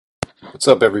What's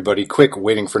up, everybody? Quick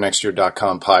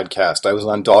WaitingForNextYear.com podcast. I was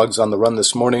on Dawgs on the Run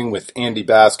this morning with Andy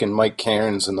Baskin, Mike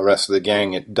Cairns, and the rest of the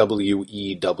gang at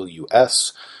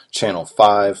WEWS, Channel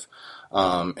 5.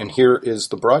 And here is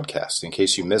the broadcast. In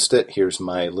case you missed it, here's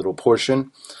my little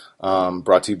portion.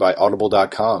 Brought to you by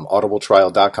Audible.com,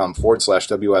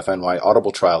 audibletrial.com/WFNY,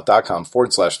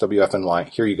 audibletrial.com/WFNY.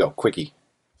 Here you go, quickie.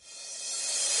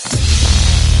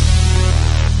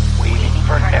 Waiting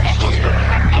for next year.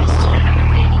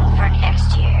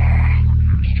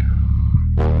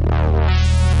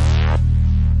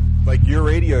 Like your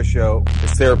radio show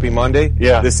is Therapy Monday.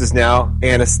 Yeah. This is now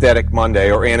Anesthetic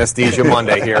Monday or Anesthesia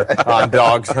Monday here on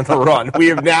Dawgs on the Run. We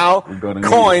have now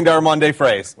coined our Monday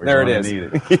phrase. There it is.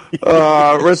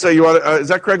 Rissa, you want? Is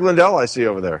that Craig Lindell I see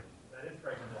over there? That is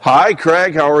Craig Lindell. Hi,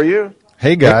 Craig. How are you?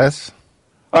 Hey, guys.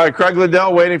 All right, Craig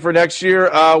Lindell, Waiting for Next Year.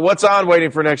 What's on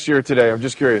Waiting for Next Year today? I'm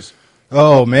just curious.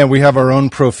 Oh, man, we have our own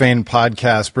profane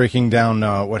podcast breaking down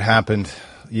what happened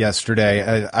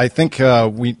yesterday. I think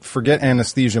we forget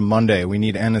Anesthesia Monday. We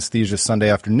need Anesthesia Sunday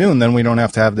afternoon. Then we don't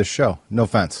have to have this show. No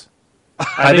offense.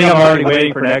 I think I'm already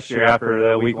waiting for next year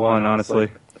after week one, honestly.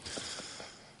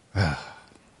 Give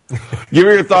me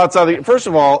your thoughts on the. First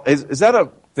of all, is that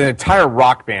the entire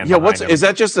rock band? Yeah, is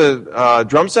that just a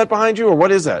drum set behind you, or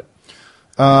what is that?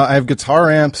 I have guitar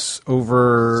amps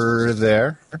over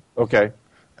there. Okay.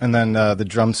 And then the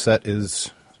drum set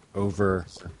is over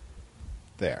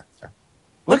there.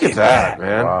 Look at that,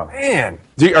 man. Wow. Man.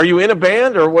 Are you in a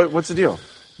band, or what's the deal?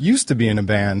 Used to be in a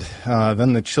band.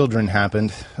 Then the children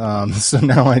happened. So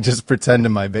now I just pretend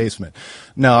in my basement.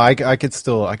 No, I could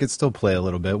still play a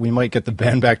little bit. We might get the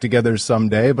band back together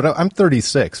someday, but I'm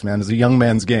 36, man. It's a young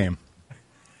man's game.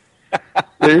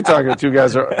 Yeah, you're talking to two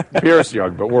guys who are Pierce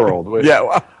young, but we're old. Yeah,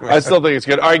 well, I still think it's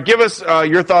good. All right, give us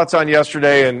your thoughts on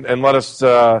yesterday, and let us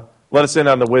in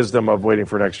on the wisdom of Waiting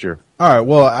for Next Year. All right.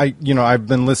 Well, I've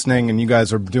been listening, and you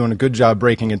guys are doing a good job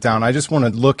breaking it down. I just want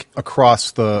to look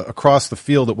across the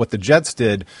field at what the Jets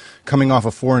did, coming off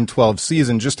a 4-12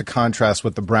 season, just to contrast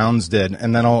what the Browns did,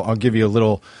 and then I'll give you a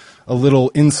little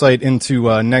insight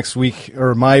into next week,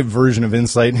 or my version of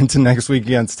insight into next week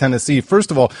against Tennessee.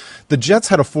 First of all, the Jets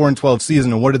had a 4-12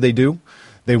 season, and what did they do?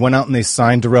 They went out and they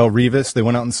signed Darrelle Revis. They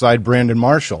went out and signed Brandon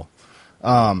Marshall.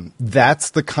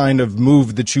 That's the kind of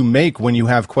move that you make when you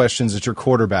have questions at your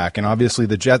quarterback. And obviously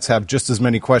the Jets have just as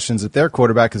many questions at their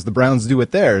quarterback as the Browns do at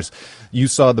theirs. You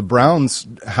saw the Browns,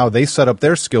 how they set up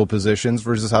their skill positions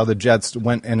versus how the Jets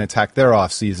went and attacked their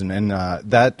offseason. And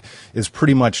that is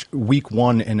pretty much week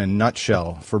one in a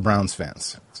nutshell for Browns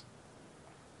fans.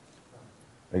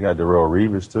 They got Darrelle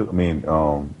Revis, too.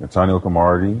 Antonio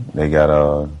Cromartie. They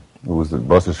got who was the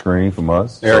Buster Screen from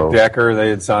us? Eric Decker, they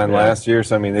had signed last year.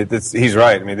 So, he's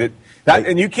right.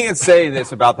 And you can't say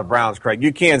this about the Browns, Craig.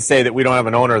 You can't say that we don't have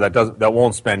an owner that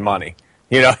won't spend money.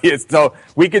 So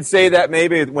we could say that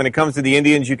maybe when it comes to the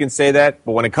Indians, you can say that.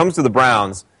 But when it comes to the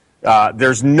Browns,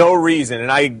 there's no reason,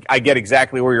 and I get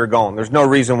exactly where you're going. There's no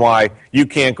reason why you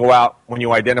can't go out when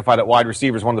you identify that wide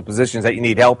receiver is one of the positions that you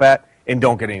need help at, and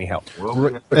don't get any help.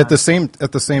 At the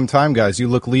same time, guys, you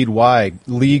look league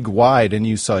wide, and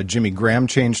you saw Jimmy Graham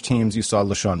change teams. You saw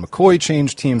LaShawn McCoy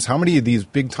change teams. How many of these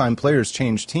big time players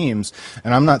change teams?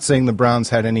 And I'm not saying the Browns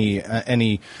had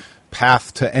any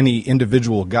path to any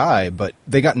individual guy, but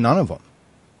they got none of them.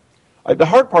 The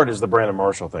hard part is the Brandon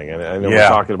Marshall thing, and I know we're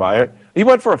talking about it. He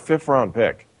went for a 5th-round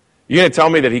pick. You going to tell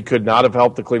me that he could not have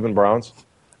helped the Cleveland Browns?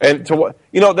 And to what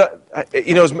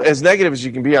as negative as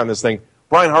you can be on this thing,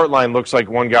 Brian Hartline looks like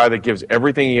one guy that gives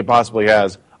everything he possibly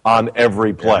has on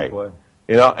every play.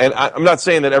 And I'm not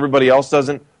saying that everybody else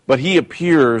doesn't, but he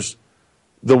appears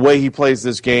the way he plays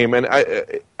this game. And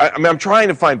I'm trying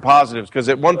to find positives, because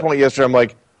at one point yesterday I'm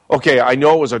like, okay, I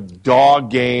know it was a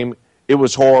dog game. It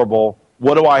was horrible.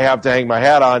 What do I have to hang my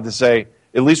hat on to say,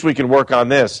 at least we can work on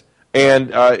this?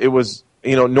 And it was,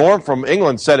 Norm from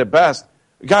England said it best.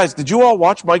 Guys, did you all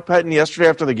watch Mike Pettin yesterday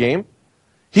after the game?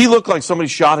 He looked like somebody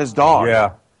shot his dog.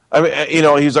 Yeah.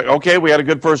 He's like, okay, we had a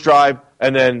good first drive,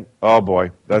 and then, oh,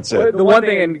 boy, that's it. The one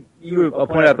thing, and you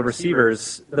pointed out the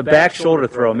receivers, the back shoulder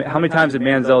throw, how many times did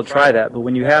Manziel try that? But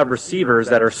when you have receivers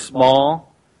that are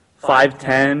small,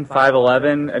 5'10",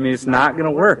 5'11", it's not going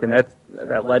to work, and that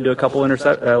led to led to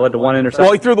one interception.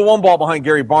 Well, he threw the one ball behind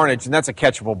Gary Barnidge, and that's a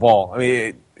catchable ball.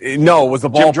 Was the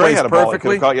ball Jim Dre placed had a ball he could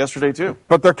perfectly? have caught yesterday, too.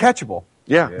 But they're catchable.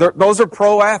 Yeah. Those are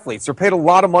pro athletes. They're paid a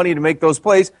lot of money to make those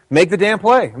plays. Make the damn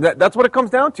play. That's what it comes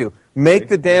down to. Make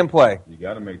the damn play. You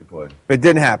got to make the play. It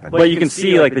didn't happen. But you can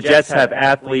see, the Jets have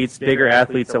bigger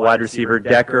athletes at wide receiver.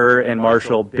 Decker and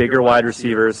Marshall, bigger wide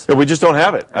receivers. Yeah, we just don't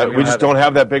have it. We just don't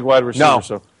have that big wide receiver. No.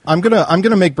 So I'm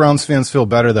gonna make Browns fans feel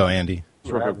better, though, Andy.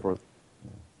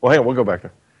 Well, hang on, we'll go back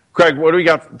there. Craig, what do we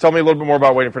got? Tell me a little bit more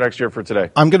about waiting for next year for today.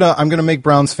 I'm gonna make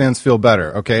Browns fans feel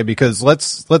better, okay? Because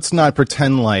let's not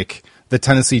pretend like the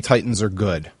Tennessee Titans are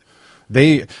good.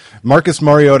 Marcus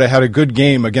Mariota had a good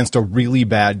game against a really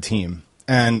bad team.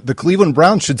 And the Cleveland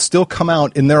Browns should still come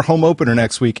out in their home opener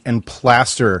next week and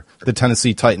plaster the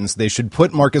Tennessee Titans. They should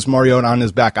put Marcus Mariota on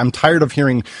his back. I'm tired of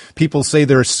hearing people say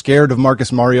they're scared of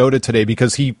Marcus Mariota today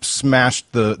because he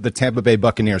smashed the Tampa Bay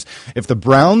Buccaneers. If the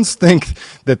Browns think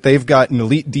that they've got an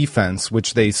elite defense,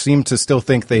 which they seem to still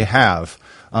think they have,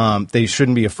 they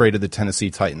shouldn't be afraid of the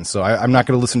Tennessee Titans. So I'm not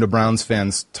going to listen to Browns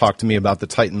fans talk to me about the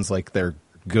Titans like they're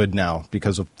good now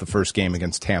because of the first game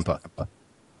against Tampa.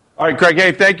 All right, Craig,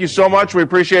 hey, thank you so much. We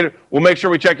appreciate it. We'll make sure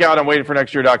we check you out on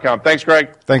waitingfornextyear.com. Thanks,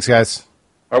 Craig. Thanks, guys.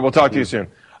 All right, we'll talk to you soon.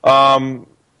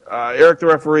 Eric, the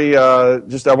referee, I want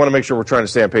to make sure we're trying to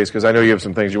stay on pace because I know you have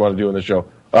some things you want to do in the show.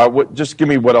 Just give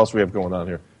me what else we have going on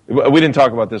here. We didn't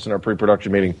talk about this in our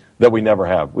pre-production meeting that we never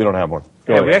have. We don't have one.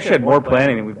 Yeah, we actually had more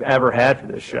planning than we've ever had for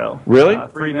this show. Really?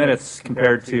 3 minutes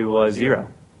compared to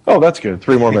 0. Oh, that's good.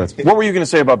 3 more minutes. What were you going to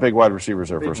say about big wide receivers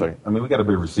there for a second? I mean, we got a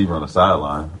big receiver on the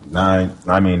sideline.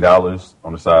 $9 million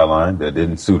on the sideline that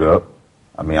didn't suit up.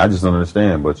 I mean, I just don't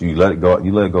understand. But you let it go.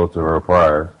 You let it go to her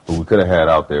prior, who we could have had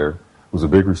out there, who's a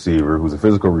big receiver, who's a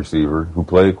physical receiver, who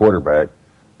played quarterback.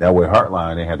 That way,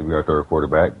 Hartline, they had to be our third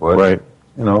quarterback. But, right.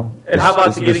 You know. And how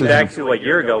about getting back to a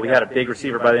year ago? We had a big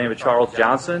receiver by the name of Charles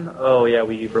Johnson. Oh, yeah,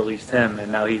 we released him,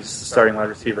 and now he's the starting wide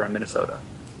receiver in Minnesota.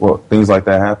 Well, things like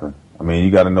that happen. I mean,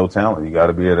 you got to know talent. You got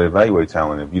to be able to evaluate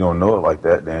talent. If you don't know it like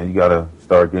that, then you got to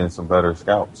start getting some better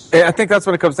scouts. Yeah, I think that's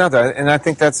what it comes down to, and I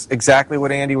think that's exactly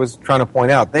what Andy was trying to point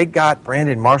out. They got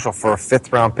Brandon Marshall for a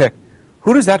 5th-round pick.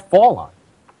 Who does that fall on?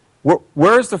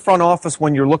 Where's the front office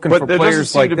when you're looking for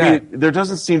players like that? There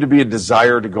doesn't seem to be a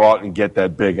desire to go out and get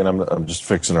that big, and I'm just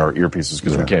fixing our earpieces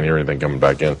because we can't hear anything coming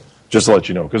back in. Just to let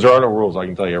you know, because there are no rules. I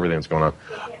can tell you everything that's going on.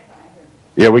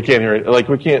 Yeah, we can't hear it. I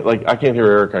can't hear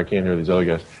Eric. I can't hear these other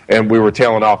guys. And we were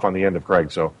tailing off on the end of Craig.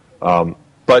 So,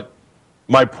 but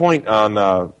my point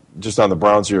on just on the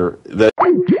Browns here, that